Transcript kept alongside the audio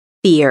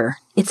Fear.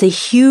 It's a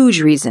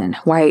huge reason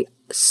why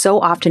so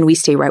often we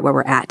stay right where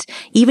we're at,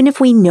 even if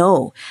we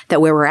know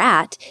that where we're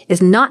at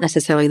is not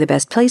necessarily the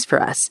best place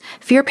for us.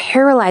 Fear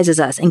paralyzes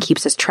us and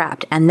keeps us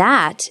trapped. And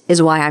that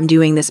is why I'm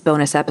doing this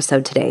bonus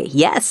episode today.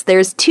 Yes,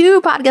 there's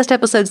 2 podcast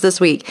episodes this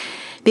week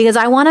because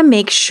I want to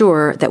make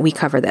sure that we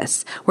cover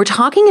this. We're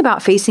talking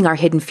about facing our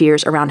hidden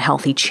fears around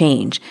healthy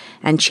change,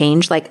 and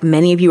change like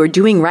many of you are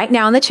doing right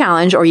now in the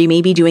challenge, or you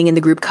may be doing in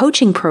the group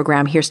coaching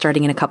program here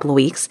starting in a couple of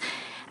weeks.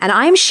 And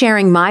I'm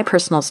sharing my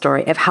personal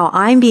story of how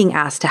I'm being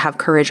asked to have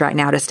courage right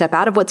now to step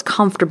out of what's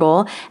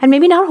comfortable and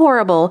maybe not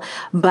horrible,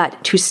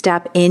 but to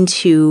step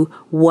into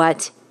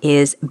what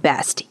is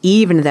best,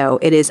 even though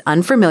it is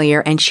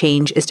unfamiliar and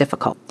change is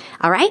difficult.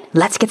 All right,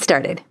 let's get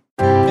started.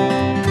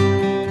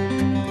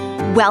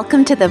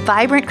 Welcome to the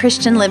Vibrant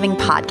Christian Living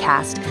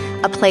Podcast,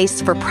 a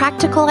place for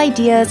practical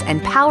ideas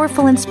and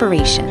powerful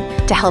inspiration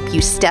to help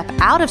you step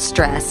out of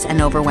stress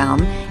and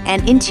overwhelm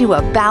and into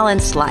a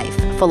balanced life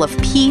full of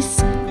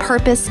peace,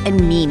 purpose,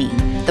 and meaning,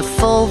 the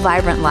full,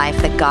 vibrant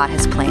life that God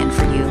has planned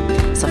for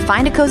you. So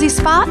find a cozy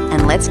spot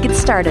and let's get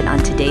started on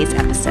today's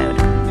episode.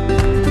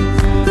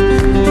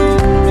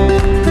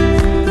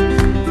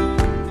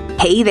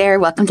 Hey there,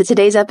 welcome to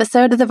today's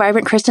episode of the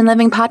Vibrant Christian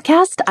Living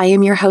Podcast. I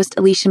am your host,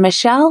 Alicia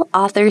Michelle,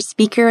 author,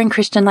 speaker, and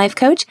Christian life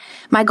coach.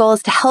 My goal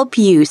is to help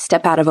you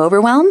step out of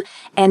overwhelm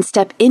and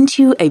step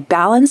into a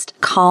balanced,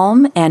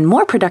 calm, and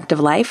more productive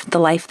life, the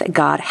life that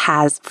God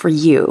has for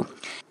you.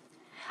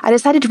 I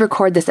decided to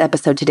record this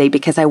episode today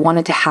because I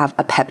wanted to have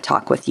a pep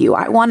talk with you.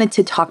 I wanted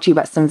to talk to you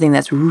about something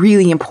that's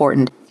really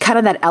important, kind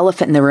of that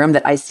elephant in the room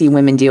that I see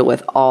women deal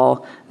with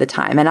all the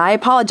time. And I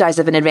apologize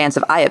in advance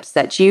if I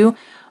upset you,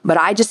 but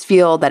I just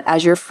feel that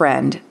as your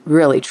friend,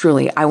 really,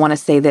 truly, I want to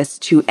say this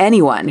to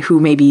anyone who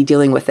may be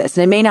dealing with this.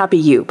 And it may not be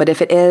you, but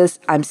if it is,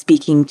 I'm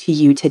speaking to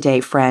you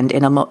today, friend,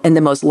 in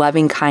the most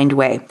loving, kind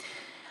way.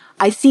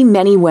 I see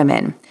many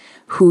women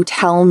who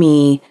tell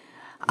me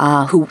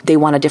who they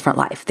want a different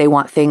life. They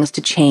want things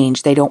to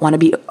change. They don't want to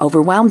be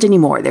overwhelmed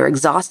anymore. They're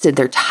exhausted.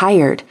 They're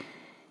tired.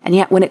 And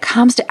yet when it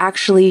comes to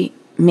actually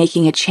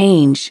making a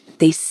change,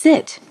 they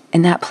sit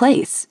in that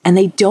place and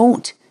they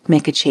don't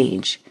make a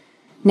change.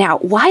 Now,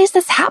 why does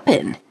this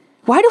happen?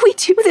 Why do we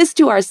do this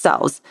to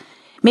ourselves?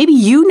 Maybe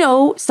you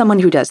know someone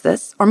who does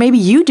this, or maybe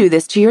you do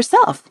this to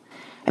yourself.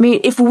 I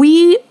mean, if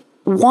we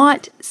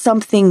want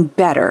something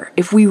better,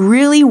 if we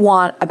really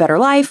want a better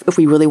life, if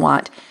we really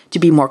want to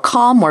be more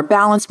calm, more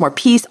balanced, more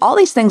peace, all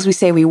these things we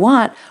say we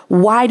want,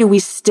 why do we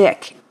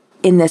stick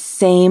in the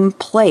same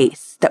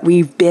place that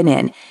we've been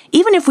in?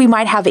 Even if we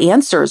might have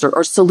answers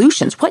or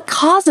solutions, what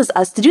causes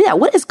us to do that?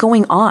 What is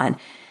going on?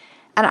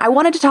 And I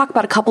wanted to talk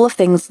about a couple of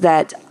things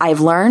that I've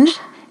learned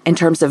in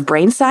terms of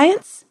brain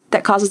science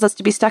that causes us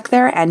to be stuck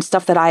there, and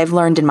stuff that I've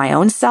learned in my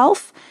own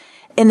self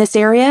in this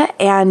area,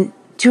 and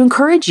to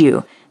encourage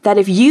you that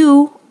if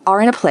you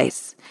are in a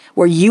place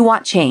where you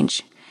want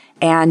change,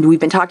 and we've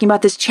been talking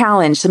about this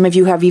challenge, some of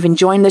you have even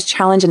joined this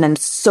challenge, and I'm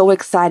so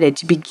excited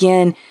to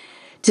begin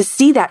to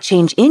see that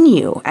change in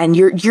you, and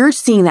you're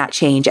seeing that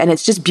change, and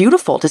it's just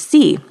beautiful to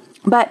see.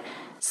 But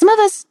some of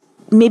us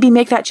maybe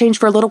make that change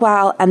for a little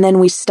while, and then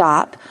we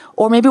stop,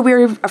 or maybe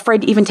we're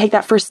afraid to even take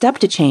that first step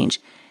to change.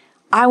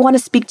 I want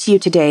to speak to you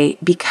today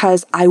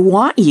because I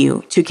want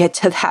you to get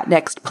to that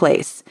next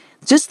place,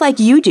 just like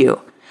you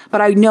do.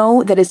 But I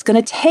know that it's going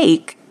to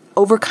take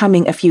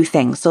overcoming a few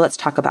things. So let's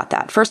talk about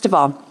that. First of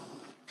all,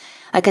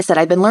 like I said,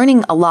 I've been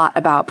learning a lot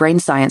about brain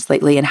science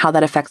lately and how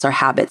that affects our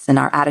habits and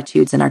our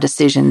attitudes and our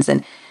decisions,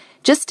 and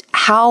just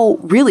how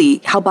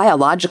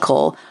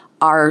biological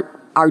our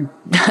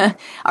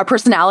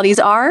personalities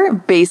are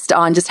based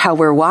on just how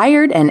we're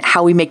wired and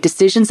how we make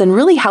decisions, and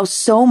really how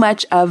so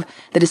much of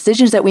the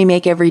decisions that we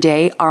make every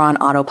day are on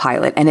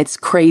autopilot. And it's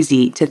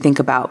crazy to think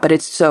about, but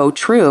it's so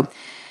true.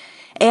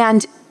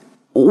 And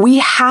we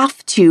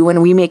have to,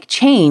 when we make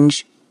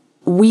change,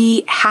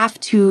 we have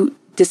to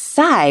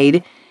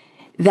decide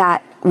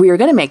that we are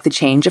going to make the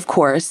change, of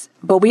course,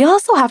 but we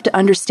also have to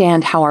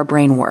understand how our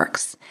brain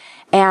works.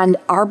 And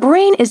our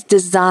brain is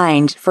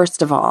designed,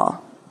 first of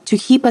all, to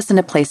keep us in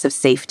a place of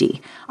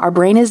safety. Our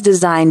brain is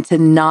designed to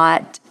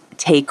not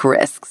take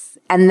risks,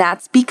 and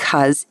that's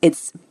because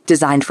it's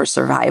designed for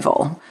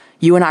survival.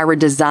 You and I were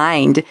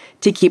designed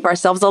to keep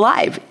ourselves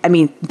alive. I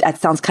mean, that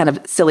sounds kind of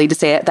silly to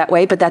say it that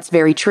way, but that's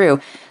very true.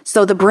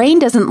 So the brain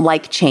doesn't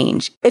like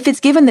change. If it's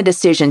given the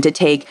decision to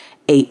take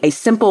a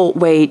simple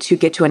way to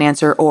get to an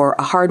answer or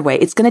a hard way,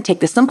 it's going to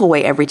take the simple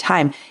way every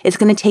time. It's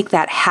going to take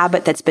that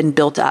habit that's been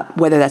built up,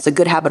 whether that's a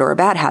good habit or a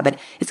bad habit.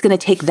 It's going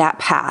to take that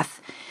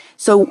path.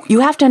 So you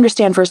have to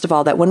understand, first of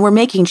all, that when we're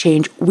making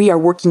change, we are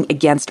working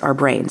against our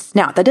brains.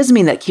 Now, that doesn't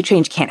mean that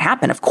change can't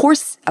happen. Of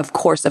course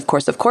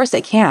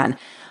it can.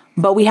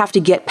 But we have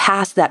to get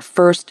past that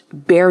first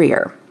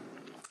barrier.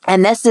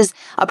 And this is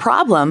a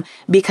problem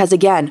because,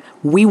 again,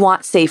 we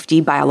want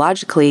safety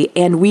biologically,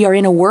 and we are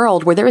in a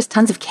world where there is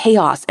tons of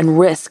chaos and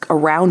risk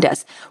around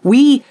us.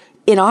 We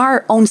in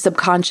our own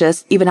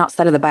subconscious, even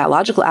outside of the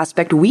biological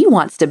aspect, we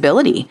want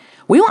stability.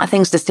 We want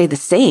things to stay the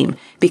same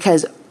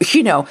because,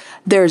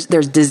 there's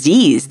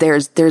disease.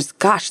 There's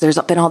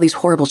been all these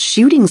horrible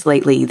shootings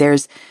lately.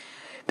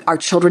 Our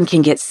children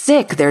can get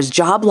sick. There's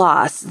job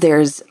loss.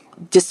 There's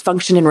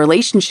dysfunction in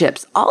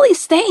relationships, all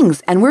these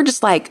things. And we're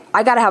just like,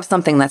 I got to have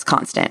something that's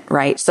constant,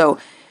 right? So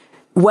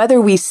whether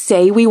we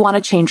say we want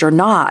to change or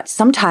not,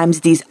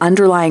 sometimes these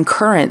underlying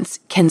currents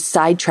can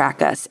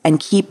sidetrack us and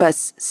keep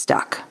us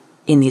stuck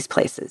in these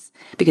places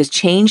because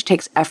change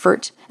takes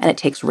effort and it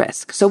takes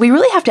risk. So we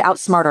really have to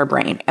outsmart our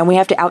brain, and we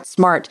have to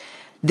outsmart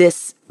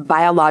this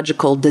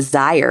biological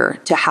desire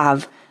to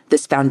have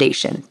this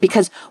foundation,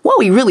 because what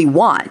we really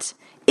want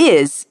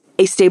is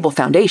a stable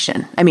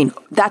foundation. I mean,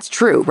 that's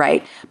true,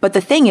 right? But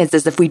the thing is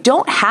if we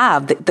don't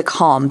have the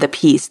calm, the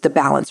peace, the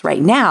balance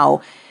right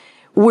now,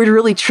 we're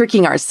really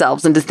tricking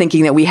ourselves into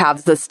thinking that we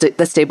have the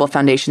stable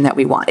foundation that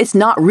we want. It's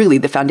not really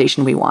the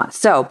foundation we want.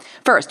 So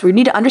first, we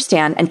need to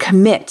understand and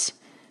commit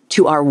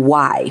to our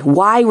why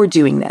we're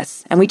doing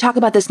this. And we talk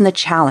about this in the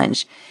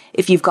challenge.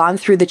 If you've gone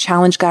through the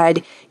challenge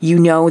guide, you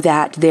know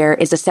that there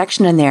is a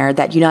section in there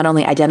that you not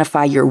only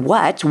identify your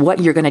what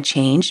you're going to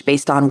change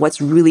based on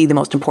what's really the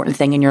most important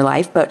thing in your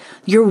life, but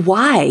your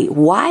why.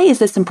 Why is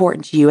this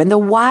important to you? And the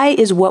why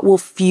is what will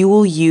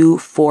fuel you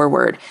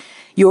forward.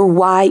 Your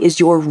why is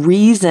your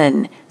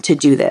reason to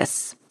do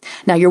this.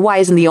 Now, your why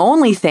isn't the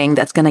only thing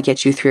that's going to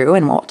get you through,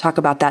 and we'll talk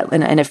about that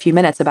in a few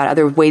minutes, about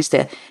other ways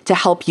to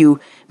help you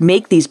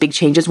make these big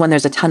changes when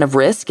there's a ton of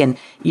risk and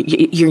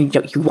you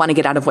want to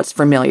get out of what's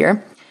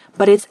familiar.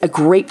 But it's a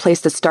great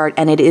place to start,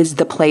 and it is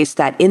the place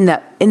that in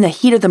the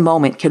heat of the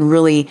moment can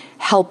really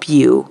help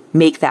you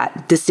make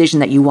that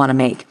decision that you want to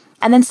make.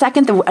 And then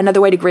second,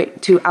 another way to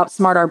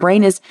outsmart our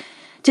brain is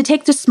to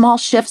take just small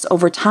shifts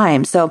over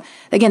time. So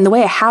again, the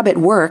way a habit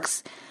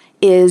works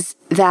is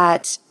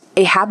that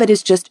a habit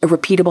is just a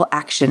repeatable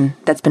action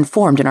that's been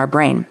formed in our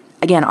brain.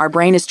 Again, our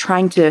brain is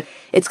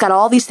it's got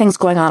all these things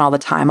going on all the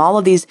time. All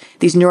of these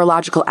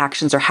neurological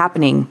actions are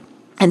happening.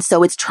 And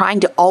so it's trying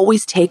to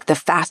always take the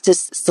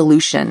fastest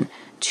solution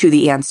to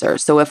the answer.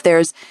 So if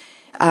there's,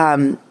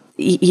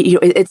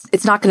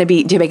 it's not going to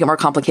be to make it more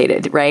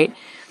complicated, right?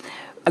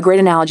 A great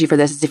analogy for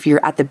this is if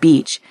you're at the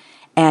beach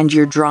and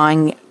you're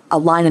drawing a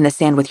line in the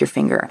sand with your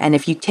finger. And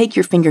if you take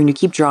your finger and you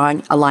keep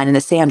drawing a line in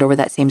the sand over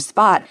that same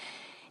spot,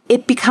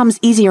 it becomes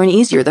easier and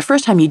easier. The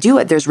first time you do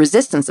it, there's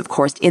resistance, of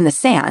course, in the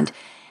sand.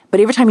 But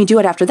every time you do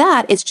it after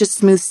that, it's just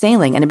smooth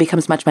sailing and it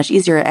becomes much, much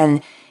easier.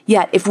 And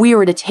yet, if we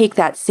were to take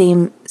that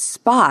same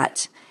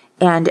spot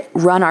and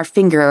run our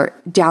finger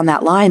down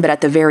that line, but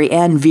at the very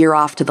end veer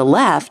off to the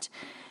left,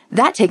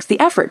 that takes the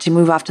effort to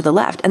move off to the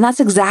left. And that's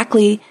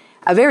exactly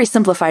a very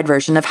simplified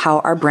version of how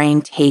our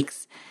brain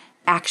takes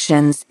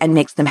actions and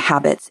makes them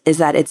habits, is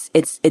that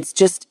it's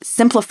just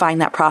simplifying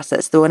that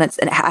process. So when it's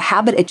a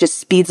habit, it just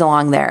speeds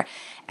along there.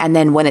 And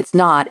then when it's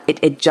not,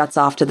 it juts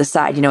off to the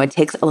side. It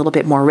takes a little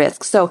bit more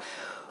risk. So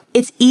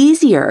it's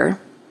easier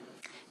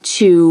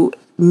to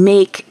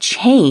make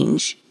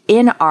change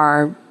in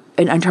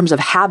terms of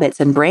habits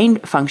and brain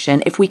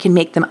function if we can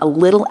make them a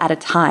little at a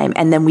time,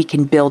 and then we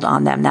can build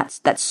on them. That's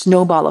that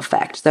snowball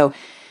effect. So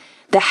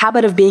the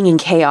habit of being in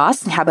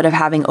chaos, the habit of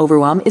having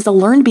overwhelm, is a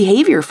learned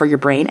behavior for your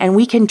brain, and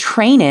we can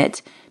train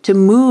it to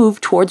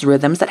move towards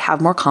rhythms that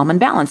have more calm and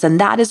balance. And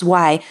that is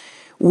why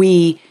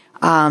we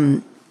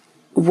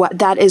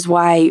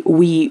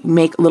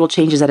make little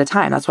changes at a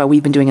time. That's why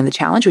we've been doing in the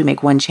challenge. We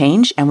make one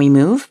change and we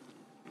move.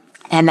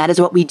 And that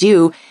is what we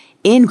do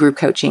in group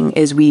coaching,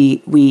 is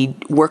we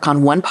work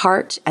on one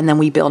part and then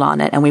we build on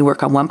it, and we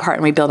work on one part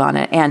and we build on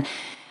it. And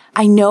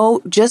I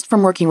know just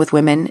from working with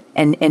women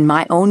and in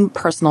my own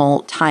personal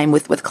time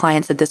with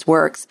clients that this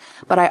works,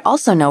 but I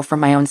also know from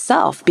my own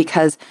self,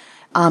 because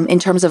in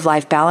terms of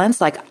life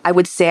balance, like I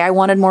would say I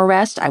wanted more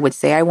rest. I would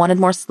say I wanted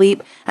more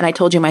sleep. And I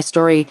told you my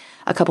story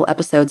a couple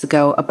episodes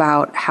ago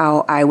about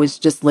how I was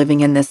just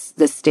living in this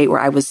state where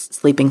I was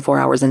sleeping 4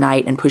 hours a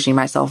night and pushing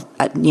myself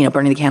at,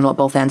 burning the candle at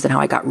both ends, and how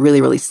I got really,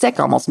 really sick,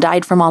 almost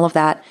died from all of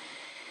that.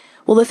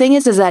 Well, the thing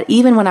is that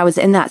even when I was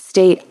in that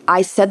state,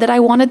 I said that I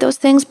wanted those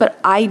things, but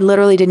I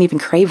literally didn't even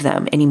crave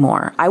them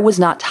anymore. I was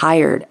not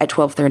tired at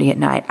 12:30 at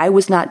night. I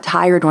was not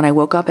tired when I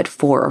woke up at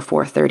 4 or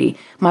 4:30.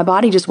 My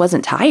body just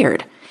wasn't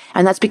tired.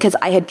 And that's because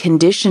I had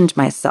conditioned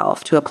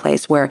myself to a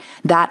place where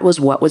that was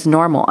what was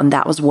normal and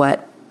that was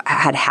what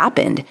had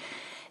happened.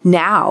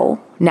 Now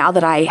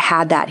that I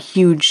had that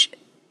huge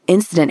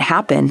incident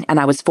happen and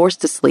I was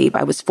forced to sleep,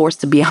 I was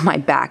forced to be on my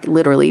back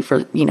literally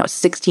for,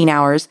 16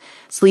 hours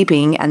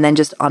sleeping, and then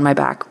just on my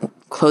back,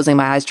 closing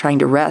my eyes, trying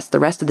to rest the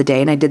rest of the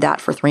day. And I did that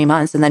for 3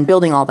 months, and then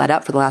building all that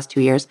up for the last 2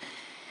 years.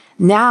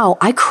 Now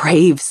I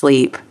crave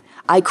sleep.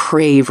 I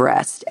crave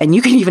rest. And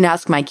you can even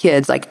ask my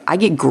kids, like, I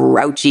get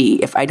grouchy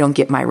if I don't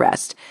get my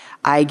rest.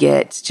 I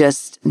get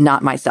just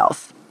not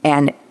myself.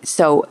 And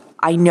so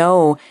I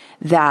know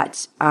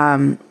that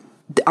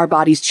our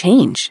bodies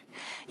change.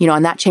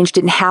 And that change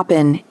didn't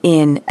happen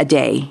in a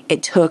day.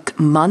 It took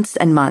months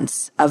and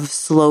months of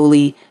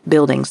slowly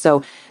building.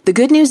 So the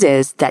good news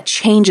is that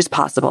change is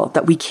possible,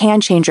 that we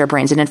can change our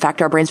brains. And in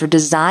fact, our brains are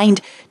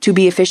designed to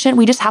be efficient.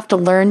 We just have to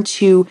learn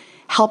to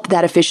help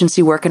that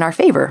efficiency work in our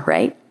favor,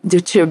 right?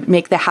 To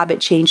make the habit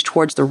change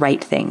towards the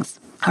right things.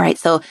 All right.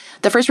 So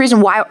the first reason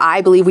why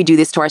I believe we do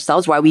this to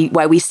ourselves, why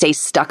we stay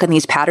stuck in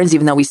these patterns,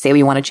 even though we say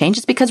we want to change,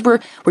 is because we're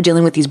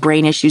dealing with these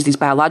brain issues, these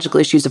biological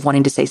issues of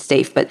wanting to stay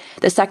safe. But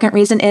the second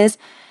reason is,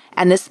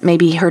 and this may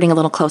be hurting a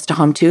little close to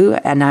home too,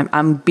 and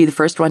I'm be the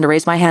first one to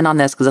raise my hand on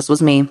this because this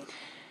was me.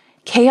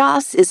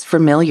 Chaos is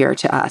familiar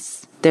to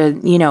us.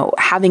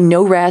 Having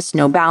no rest,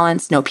 no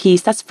balance, no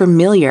peace, that's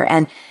familiar.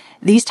 And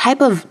these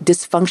type of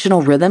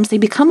dysfunctional rhythms, they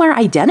become our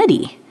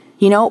identity.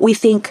 We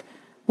think,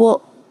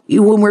 well,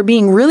 when we're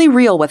being really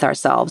real with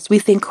ourselves, we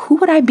think, who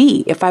would I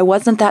be if I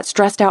wasn't that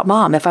stressed out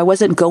mom, if I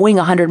wasn't going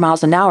 100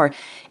 miles an hour,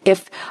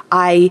 if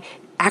I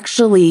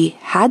actually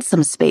had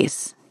some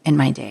space in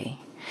my day?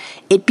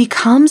 It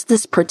becomes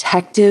this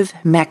protective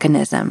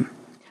mechanism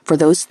for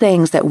those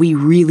things that we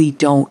really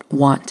don't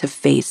want to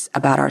face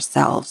about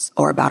ourselves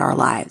or about our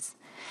lives.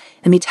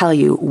 Let me tell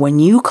you, when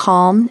you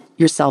calm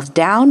yourselves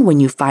down, when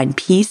you find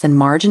peace and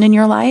margin in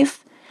your life,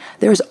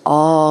 there's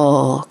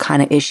all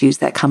kind of issues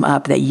that come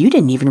up that you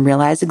didn't even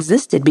realize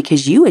existed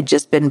because you had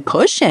just been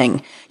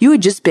pushing. You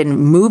had just been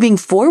moving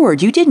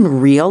forward. You didn't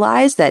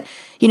realize that,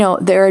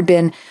 there had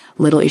been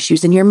little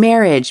issues in your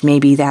marriage,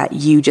 maybe that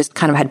you just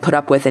kind of had put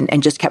up with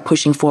and just kept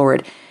pushing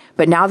forward.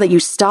 But now that you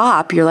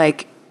stop, you're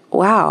like,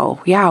 wow,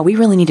 yeah, we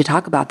really need to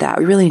talk about that.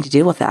 We really need to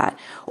deal with that.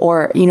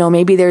 Or,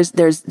 maybe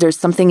there's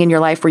something in your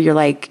life where you're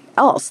like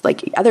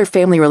other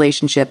family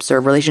relationships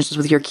or relationships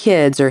with your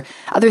kids or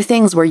other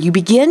things where you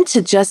begin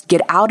to just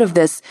get out of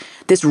this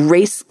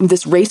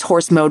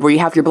racehorse mode where you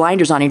have your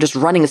blinders on, you're just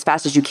running as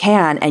fast as you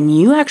can. And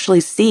you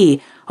actually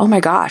see, oh my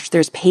gosh,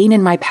 there's pain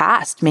in my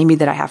past, maybe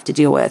that I have to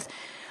deal with.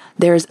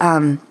 There's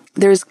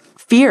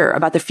fear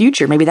about the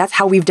future. Maybe that's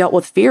how we've dealt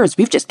with fears.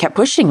 We've just kept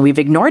pushing. We've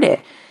ignored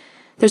it.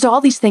 There's all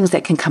these things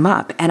that can come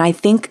up. And I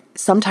think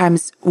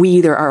sometimes we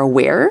either are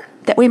aware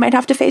that we might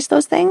have to face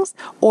those things,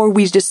 or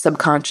we just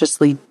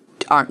subconsciously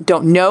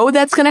don't know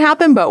that's going to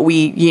happen, but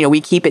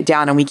we keep it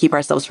down and we keep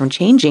ourselves from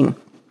changing.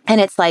 And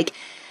it's like,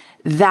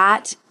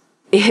 that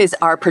is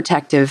our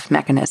protective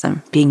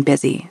mechanism, being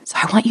busy. So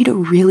I want you to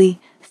really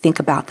think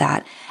about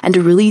that and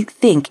to really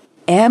think,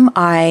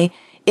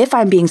 if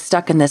I'm being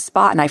stuck in this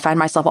spot and I find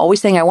myself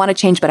always saying I want to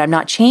change, but I'm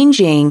not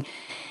changing,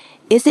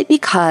 is it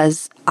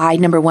because I,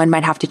 number one,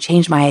 might have to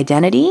change my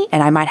identity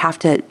and I might have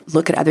to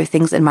look at other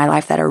things in my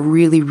life that are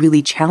really,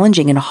 really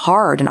challenging and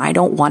hard and I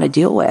don't want to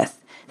deal with?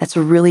 That's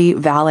really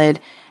valid,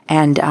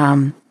 and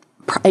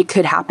it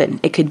could happen.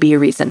 It could be a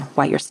reason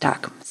why you're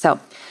stuck. So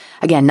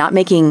again, not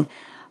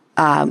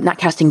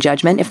casting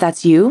judgment if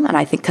that's you. And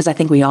I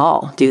think we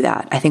all do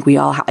that. I think we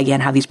all,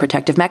 again, have these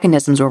protective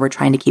mechanisms where we're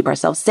trying to keep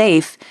ourselves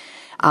safe.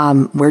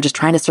 We're just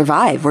trying to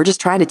survive. We're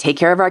just trying to take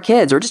care of our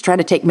kids. We're just trying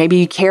to maybe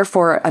you care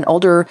for an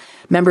older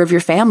member of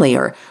your family,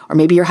 or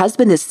maybe your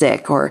husband is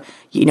sick, or,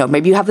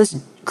 maybe you have this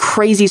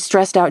crazy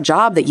stressed out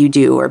job that you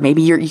do, or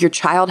maybe your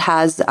child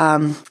has,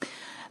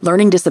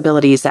 learning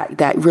disabilities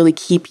that really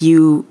keep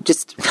you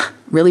just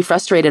really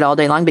frustrated all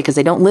day long because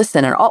they don't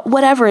listen, or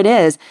whatever it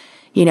is,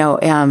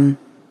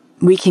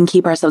 we can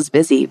keep ourselves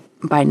busy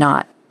by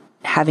not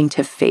having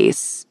to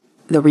face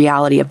the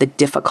reality of the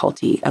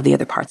difficulty of the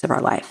other parts of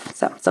our life.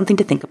 So something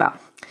to think about.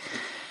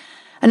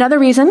 Another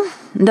reason,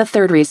 the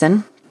third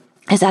reason,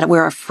 is that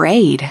we're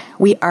afraid.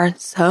 We are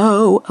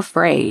so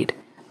afraid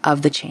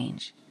of the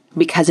change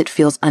because it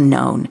feels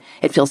unknown.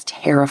 It feels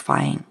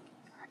terrifying.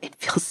 It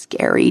feels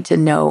scary to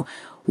know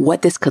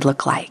what this could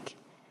look like,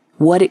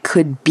 what it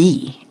could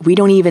be. We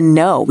don't even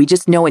know. We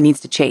just know it needs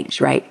to change,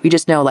 right? We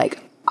just know,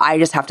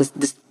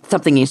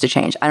 something needs to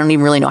change. I don't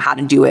even really know how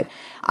to do it.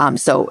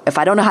 So if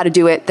I don't know how to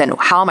do it, then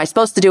how am I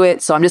supposed to do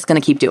it? So I'm just going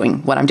to keep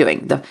doing what I'm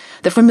doing.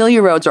 The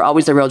familiar roads are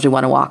always the roads we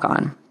want to walk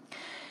on.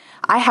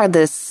 I had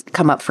this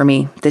come up for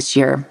me this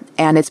year,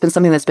 and it's been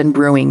something that's been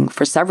brewing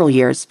for several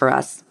years for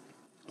us.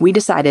 We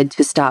decided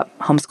to stop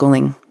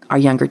homeschooling our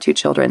younger two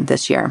children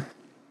this year.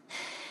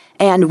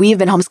 And we have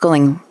been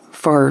homeschooling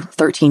for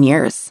 13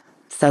 years.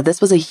 So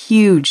this was a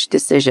huge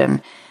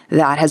decision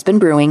that has been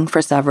brewing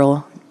for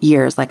several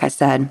years, like I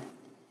said.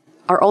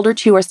 Our older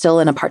two are still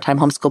in a part-time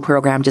homeschool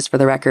program, just for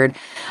the record,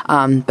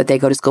 but they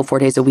go to school 4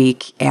 days a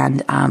week.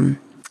 And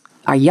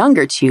our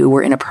younger two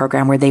were in a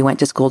program where they went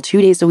to school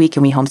 2 days a week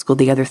and we homeschooled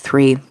the other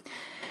 3.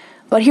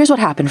 But here's what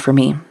happened for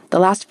me. The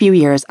last few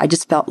years, I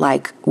just felt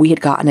like we had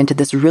gotten into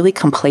this really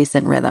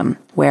complacent rhythm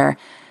where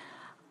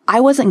I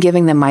wasn't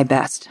giving them my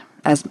best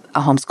as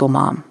a homeschool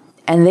mom.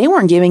 And they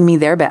weren't giving me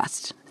their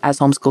best as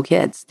homeschool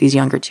kids, these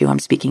younger two I'm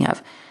speaking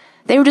of.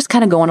 They were just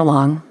kind of going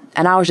along,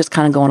 and I was just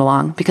kind of going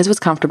along because it was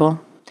comfortable.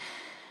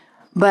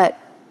 But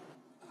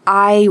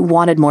I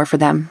wanted more for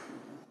them,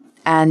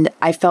 and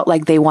I felt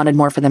like they wanted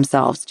more for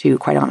themselves too,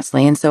 quite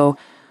honestly. And so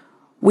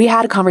we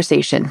had a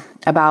conversation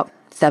about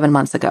 7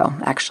 months ago,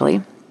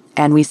 actually,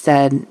 and we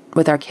said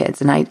with our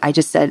kids, and I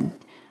just said,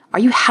 are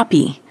you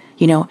happy?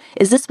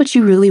 Is this what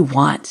you really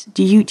want?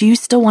 Do you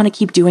still want to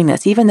keep doing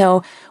this? Even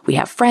though we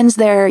have friends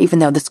there, even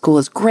though the school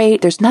is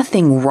great, there's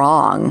nothing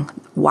wrong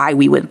why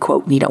we would,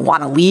 quote,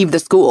 want to leave the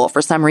school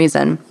for some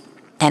reason.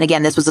 And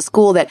again, this was a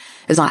school that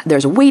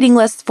there's a waiting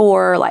list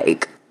for,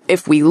 like,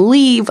 if we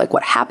leave, like,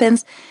 what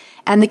happens?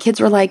 And the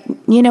kids were like,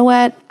 you know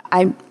what?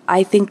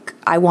 I think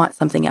I want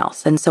something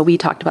else. And so we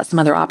talked about some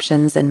other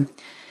options and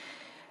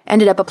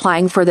ended up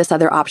applying for this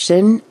other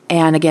option.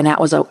 And again, that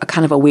was a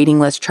kind of a waiting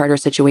list charter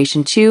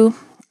situation too.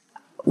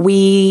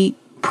 We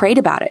prayed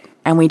about it,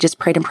 and we just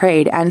prayed and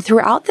prayed. And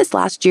throughout this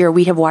last year,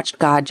 we have watched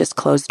God just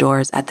close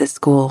doors at this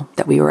school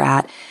that we were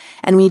at.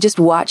 And we just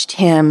watched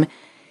him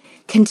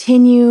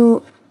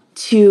continue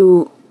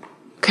to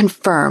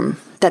confirm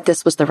that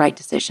this was the right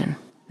decision,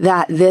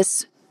 that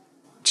this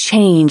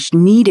change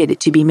needed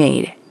to be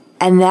made.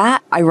 And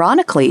that,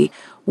 ironically,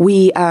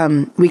 we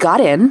got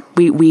in,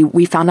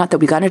 we found out that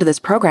we got into this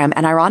program.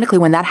 And ironically,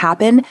 when that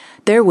happened,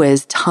 there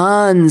was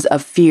tons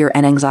of fear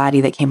and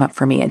anxiety that came up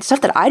for me and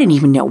stuff that I didn't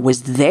even know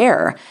was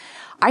there.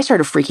 I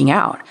started freaking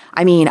out.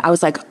 I mean, I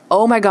was like,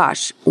 oh my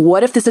gosh,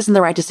 what if this isn't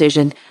the right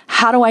decision?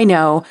 How do I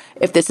know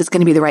if this is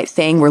going to be the right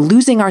thing? We're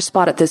losing our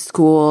spot at this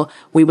school.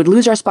 We would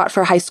lose our spot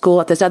for high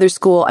school at this other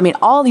school. I mean,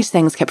 all these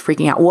things kept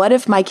freaking out. What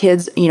if my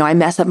kids, I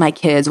mess up my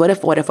kids? What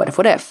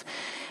if?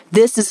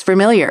 This is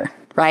familiar,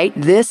 right?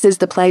 This is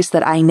the place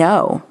that I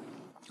know.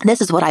 This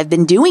is what I've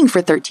been doing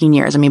for 13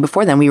 years. I mean,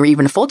 before then we were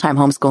even full-time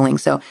homeschooling.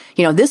 So,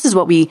 this is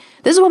what we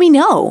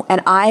know.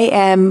 And I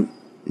am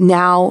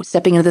now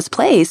stepping into this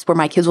place where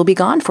my kids will be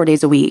gone 4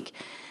 days a week.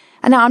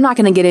 And now I'm not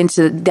going to get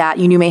into that.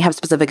 You may have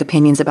specific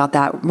opinions about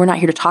that. We're not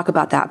here to talk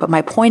about that. But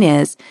my point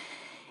is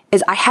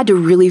I had to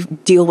really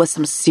deal with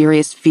some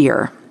serious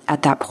fear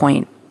at that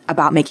point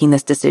about making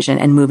this decision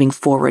and moving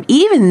forward,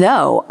 even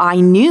though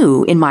I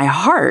knew in my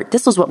heart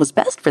this was what was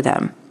best for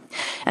them.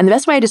 And the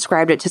best way I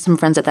described it to some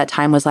friends at that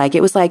time was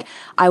it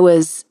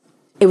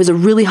was a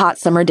really hot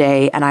summer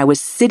day, and I was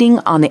sitting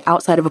on the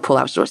outside of a pool.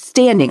 I was sort of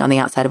standing on the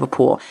outside of a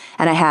pool,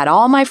 and I had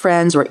all my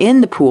friends were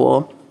in the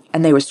pool,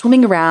 and they were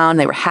swimming around,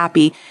 they were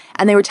happy,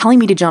 and they were telling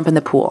me to jump in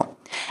the pool.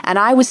 And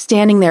I was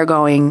standing there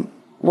going,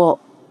 well,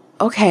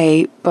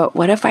 okay, but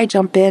what if I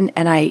jump in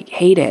and I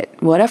hate it?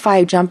 What if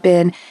I jump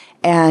in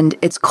and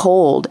it's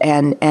cold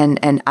and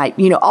I,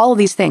 all of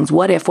these things,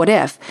 what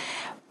if?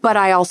 But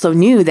I also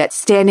knew that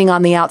standing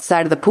on the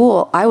outside of the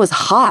pool, I was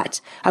hot.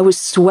 I was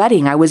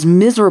sweating. I was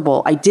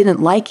miserable. I didn't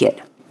like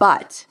it,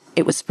 but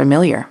it was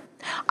familiar.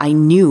 I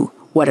knew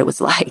what it was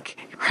like,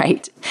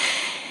 right?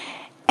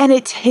 And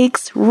it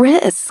takes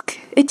risk.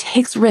 It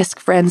takes risk,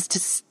 friends,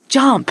 to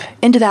jump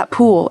into that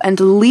pool and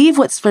to leave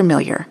what's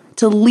familiar,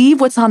 to leave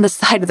what's on the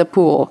side of the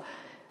pool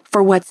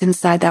for what's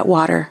inside that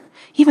water.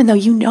 Even though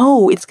you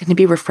know it's going to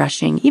be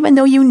refreshing, even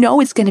though you know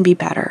it's going to be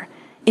better,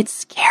 it's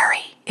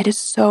scary. It is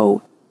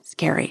so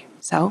scary.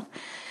 So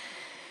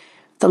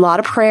it's a lot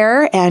of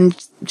prayer and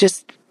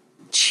just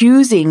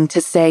choosing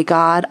to say,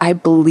 God, I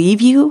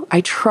believe you.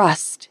 I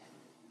trust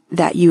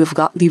that you've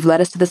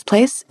led us to this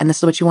place and this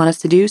is what you want us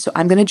to do. So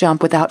I'm going to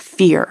jump without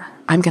fear.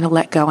 I'm going to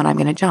let go and I'm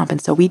going to jump. And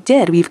so we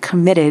did. We've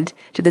committed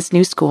to this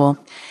new school.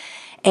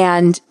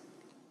 And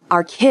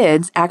our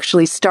kids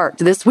actually start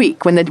this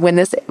week. When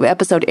this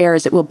episode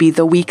airs, it will be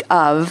the week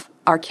of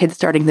our kids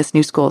starting this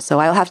new school. So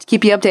I'll have to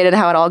keep you updated on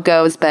how it all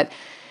goes. But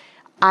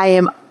I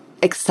am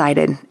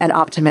excited and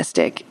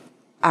optimistic,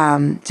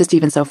 just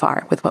even so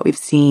far with what we've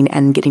seen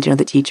and getting to know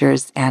the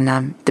teachers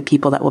and the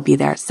people that will be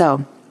there.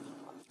 So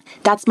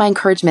that's my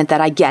encouragement,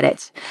 that I get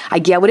it. I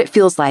get what it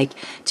feels like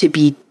to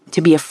be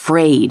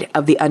afraid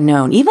of the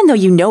unknown, even though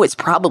you know it's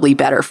probably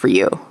better for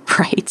you,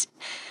 right?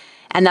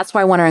 And that's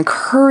why I want to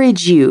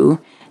encourage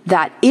you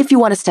that if you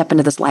want to step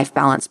into this life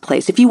balance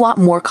place, if you want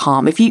more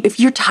calm, if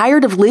you're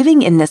tired of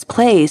living in this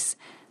place,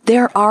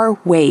 there are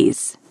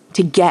ways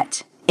to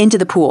get into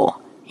the pool.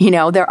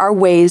 There are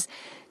ways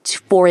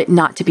for it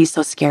not to be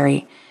so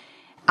scary.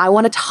 I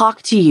want to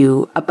talk to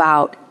you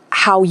about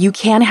how you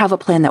can have a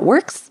plan that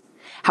works,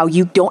 how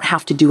you don't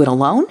have to do it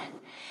alone,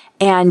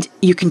 and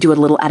you can do it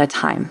a little at a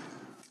time.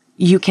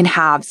 You can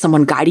have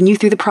someone guiding you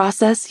through the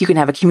process. You can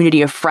have a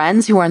community of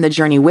friends who are on the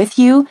journey with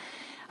you,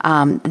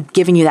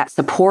 giving you that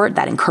support,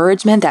 that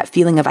encouragement, that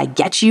feeling of, I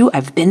get you,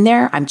 I've been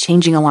there, I'm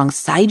changing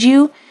alongside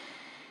you.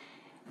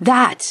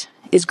 That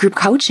is group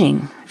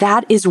coaching.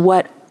 That is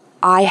what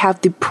I have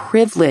the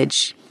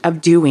privilege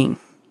of doing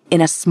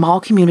in a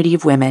small community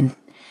of women.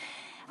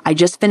 I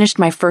just finished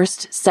my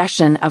first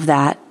session of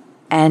that.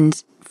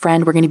 And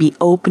friend, we're going to be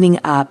opening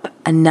up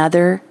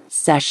another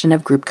session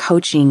of group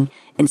coaching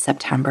in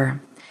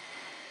September.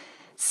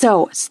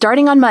 So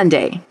starting on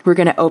Monday, we're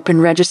going to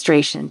open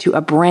registration to a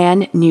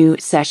brand new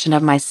session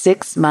of my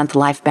 6-month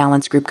life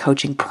balance group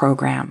coaching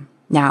program.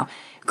 Now,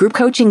 group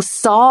coaching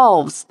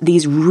solves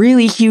these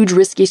really huge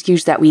risk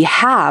issues that we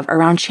have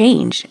around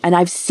change. And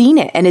I've seen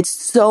it, and it's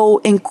so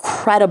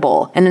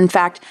incredible. And in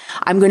fact,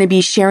 I'm going to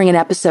be sharing an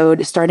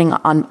episode starting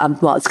on,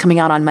 it's coming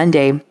out on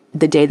Monday,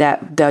 the day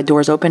that the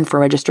doors open for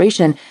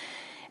registration.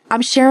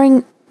 I'm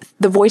sharing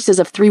the voices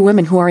of 3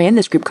 women who are in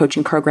this group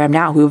coaching program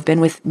now, who have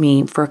been with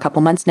me for a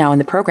couple months now in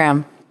the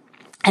program.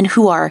 and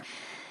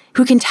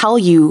who can tell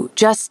you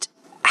just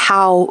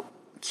how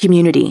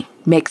community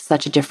makes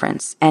such a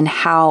difference, and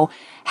how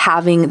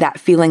having that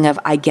feeling of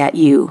I get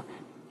you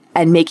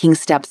and making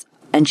steps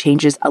and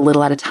changes a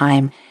little at a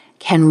time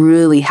can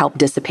really help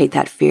dissipate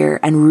that fear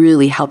and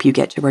really help you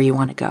get to where you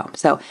want to go.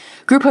 So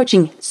group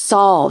coaching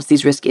solves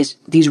these risk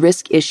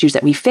issues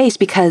that we face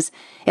because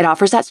it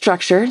offers that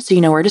structure. So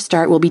you know where to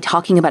start. We'll be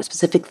talking about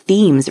specific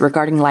themes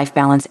regarding life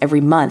balance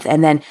every month.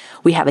 And then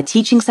we have a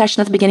teaching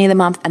session at the beginning of the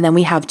month. And then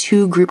we have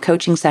 2 group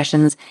coaching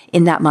sessions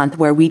in that month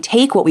where we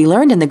take what we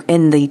learned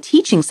in the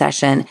teaching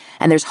session,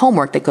 and there's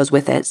homework that goes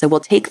with it. So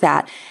we'll take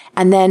that,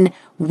 and then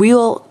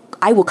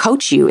I will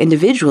coach you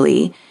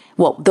individually.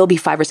 Well, there'll be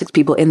 5 or 6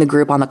 people in the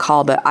group on the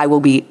call, but I will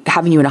be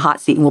having you in a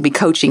hot seat and we'll be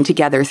coaching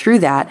together through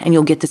that. And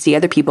you'll get to see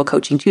other people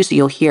coaching too, so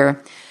you'll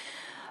hear.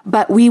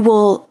 But we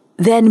will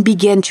then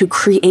begin to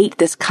create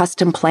this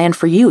custom plan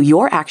for you,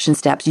 your action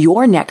steps,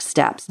 your next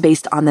steps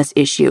based on this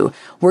issue.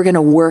 We're going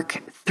to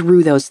work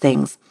through those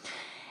things.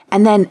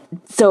 And then,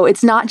 so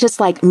it's not just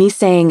like me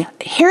saying,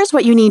 here's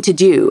what you need to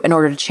do in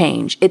order to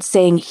change. It's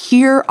saying,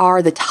 here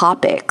are the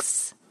topics.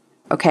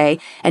 Okay.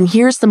 And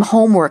here's some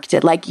homework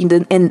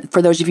and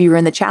for those of you who are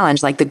in the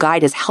challenge, like the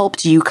guide has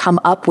helped you come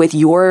up with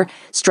your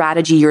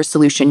strategy, your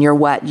solution, your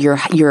what,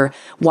 your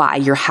why,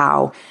 your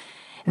how.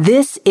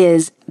 This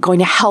is going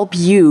to help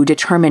you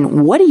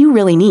determine, what do you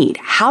really need?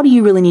 How do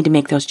you really need to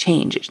make those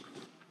changes?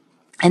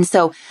 And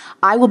so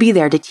I will be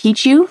there to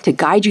teach you, to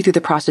guide you through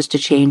the process to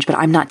change, but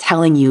I'm not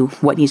telling you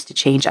what needs to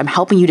change. I'm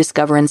helping you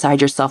discover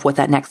inside yourself what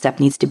that next step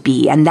needs to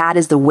be. And that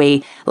is the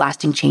way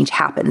lasting change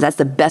happens. That's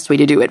the best way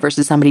to do it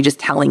versus somebody just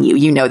telling you.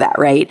 You know that,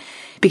 right?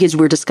 Because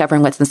we're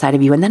discovering what's inside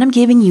of you. And then I'm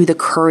giving you the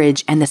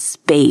courage and the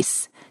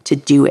space to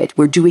do it.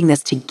 We're doing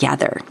this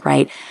together,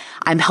 right?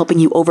 I'm helping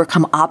you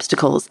overcome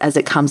obstacles as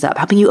it comes up,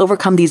 helping you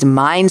overcome these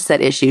mindset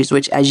issues,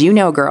 which, as you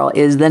know, girl,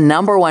 is the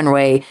number one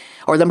way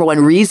or number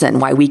one reason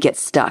why we get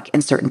stuck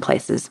in certain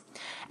places.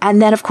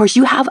 And then, of course,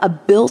 you have a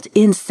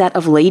built-in set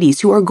of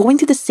ladies who are going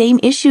through the same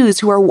issues,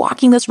 who are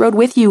walking this road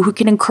with you, who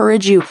can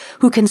encourage you,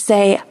 who can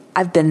say,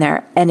 I've been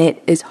there and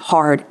it is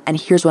hard, and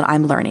here's what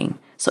I'm learning.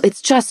 So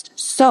it's just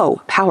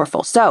so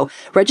powerful. So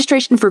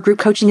registration for group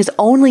coaching is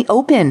only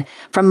open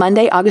from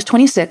Monday, August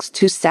 26th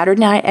to Saturday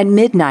night at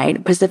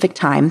midnight Pacific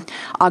time,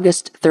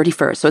 August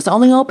 31st. So it's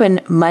only open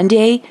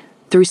Monday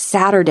through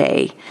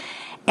Saturday.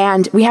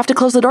 And we have to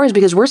close the doors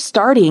because we're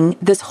starting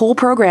this whole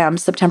program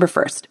September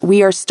 1st.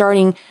 We are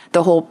starting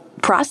the whole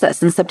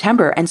process in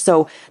September. And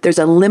so there's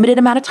a limited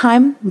amount of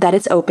time that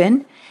it's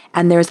open,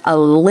 and there's a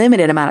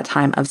limited amount of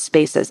time of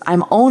spaces.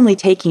 I'm only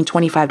taking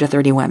 25 to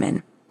 30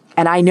 women.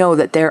 And I know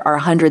that there are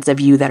hundreds of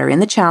you that are in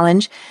the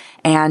challenge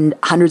and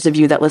hundreds of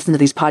you that listen to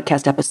these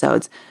podcast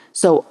episodes.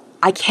 So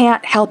I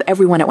can't help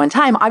everyone at one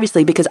time,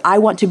 obviously, because I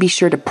want to be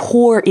sure to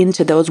pour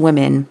into those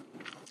women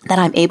that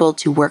I'm able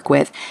to work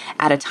with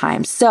at a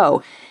time.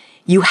 So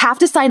you have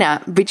to sign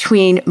up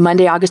between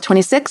Monday, August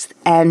 26th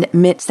and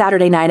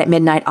Saturday night at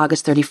midnight,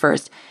 August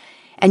 31st.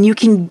 And you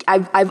can,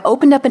 I've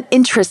opened up an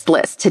interest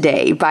list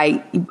today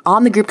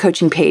on the group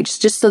coaching page,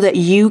 just so that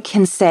you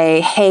can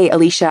say, hey,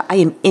 Alicia, I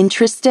am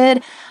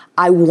interested.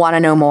 I want to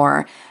know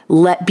more.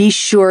 Be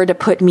sure to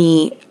put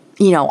me,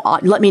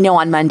 let me know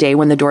on Monday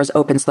when the doors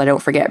open so that I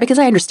don't forget, because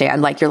I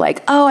understand, you're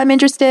like, oh, I'm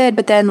interested,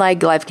 but then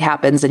life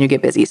happens and you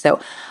get busy. So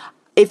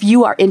if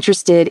you are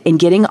interested in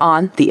getting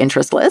on the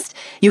interest list,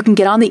 you can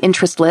get on the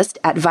interest list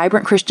at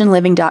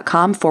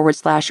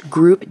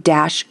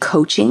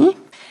vibrantchristianliving.com/group-coaching,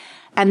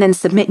 and then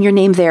submit your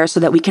name there so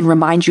that we can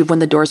remind you of when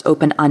the doors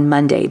open on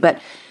Monday.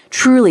 But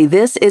truly,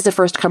 this is a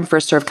first come,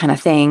 first serve kind of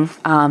thing.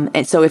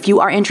 And so if you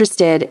are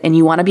interested and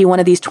you want to be one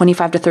of these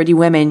 25 to 30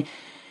 women,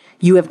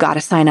 you have got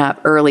to sign up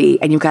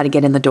early and you've got to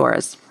get in the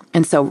doors.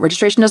 And so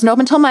registration doesn't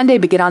open until Monday,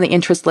 but get on the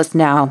interest list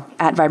now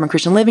at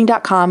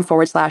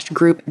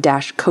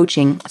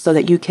vibrantchristianliving.com/group-coaching so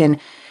that you can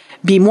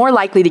be more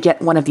likely to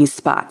get one of these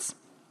spots.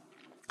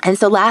 And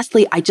so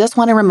lastly, I just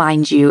want to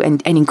remind you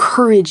and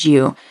encourage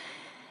you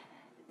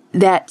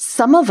that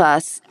some of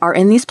us are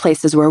in these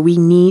places where we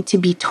need to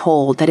be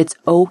told that it's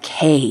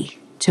okay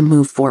to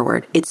move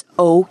forward. It's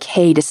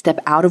okay to step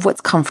out of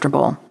what's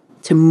comfortable,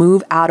 to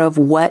move out of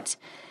what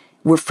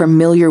we're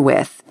familiar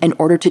with in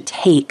order to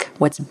take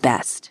what's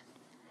best.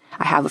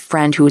 I have a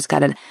friend who's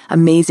got an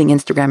amazing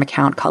Instagram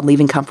account called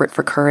Leaving Comfort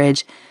for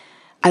Courage.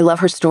 I love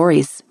her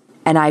stories.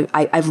 And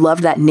I've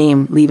loved that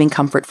name, Leaving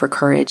Comfort for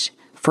Courage,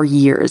 for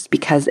years,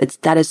 because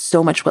that is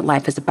so much what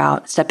life is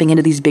about. Stepping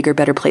into these bigger,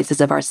 better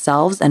places of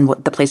ourselves and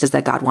what the places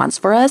that God wants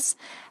for us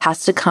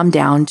has to come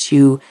down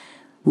to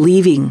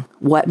leaving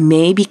what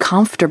may be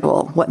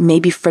comfortable, what may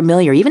be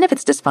familiar, even if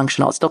it's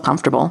dysfunctional, it's still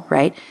comfortable,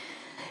 right?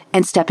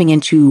 And stepping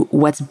into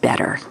what's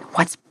better,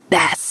 what's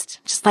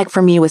best. Just like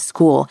for me with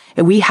school,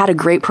 we had a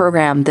great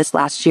program this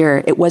last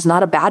year. It was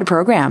not a bad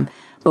program,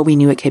 but we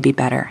knew it could be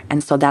better.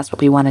 And so that's what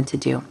we wanted to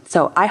do.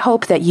 So I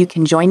hope that you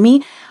can join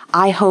me.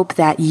 I hope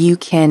that you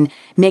can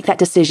make that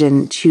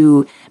decision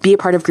to be a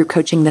part of group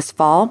coaching this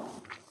fall.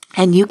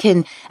 And you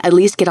can at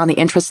least get on the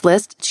interest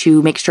list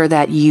to make sure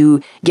that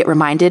you get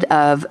reminded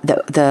of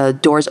the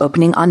doors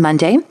opening on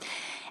Monday.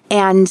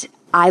 And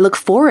I look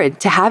forward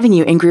to having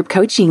you in group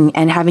coaching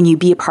and having you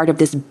be a part of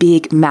this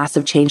big,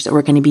 massive change that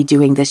we're going to be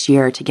doing this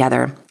year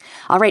together.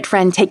 All right,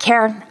 friend, take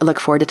care. I look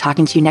forward to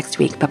talking to you next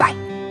week. Bye-bye.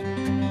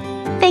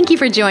 Thank you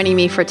for joining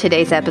me for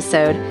today's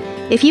episode.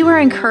 If you were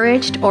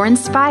encouraged or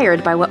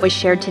inspired by what was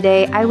shared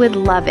today, I would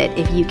love it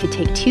if you could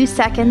take 2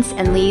 seconds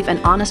and leave an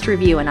honest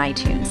review on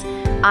iTunes.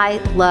 I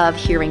love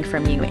hearing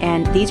from you,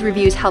 and these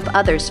reviews help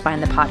others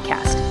find the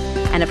podcast.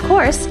 And of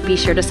course, be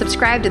sure to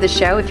subscribe to the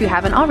show if you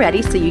haven't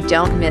already so you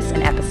don't miss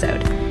an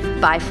episode.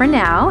 Bye for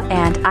now,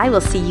 and I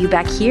will see you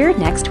back here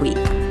next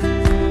week.